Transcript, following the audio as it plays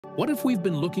What if we've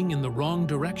been looking in the wrong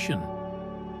direction?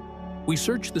 We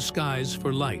search the skies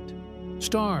for light,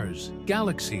 stars,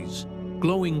 galaxies,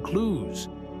 glowing clues.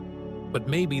 But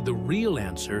maybe the real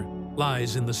answer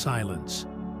lies in the silence.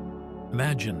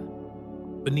 Imagine,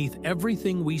 beneath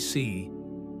everything we see,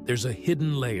 there's a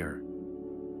hidden layer.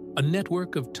 A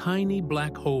network of tiny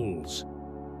black holes,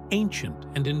 ancient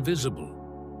and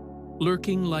invisible,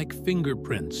 lurking like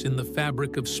fingerprints in the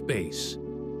fabric of space.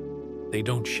 They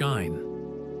don't shine.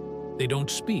 They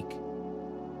don't speak.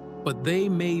 But they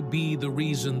may be the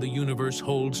reason the universe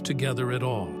holds together at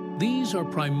all. These are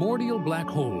primordial black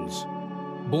holes,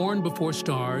 born before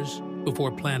stars,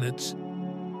 before planets,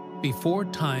 before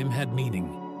time had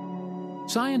meaning.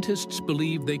 Scientists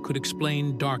believe they could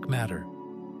explain dark matter,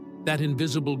 that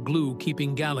invisible glue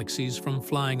keeping galaxies from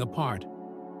flying apart.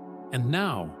 And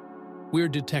now, we're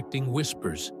detecting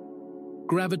whispers,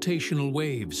 gravitational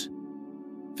waves,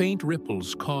 faint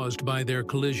ripples caused by their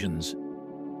collisions,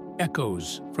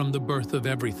 echoes from the birth of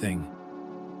everything.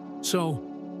 So,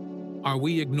 are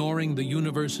we ignoring the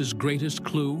universe's greatest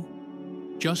clue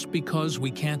just because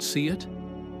we can't see it?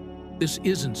 This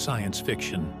isn't science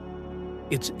fiction.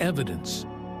 It's evidence,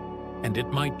 and it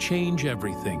might change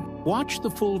everything. Watch the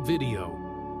full video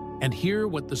and hear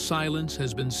what the silence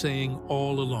has been saying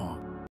all along.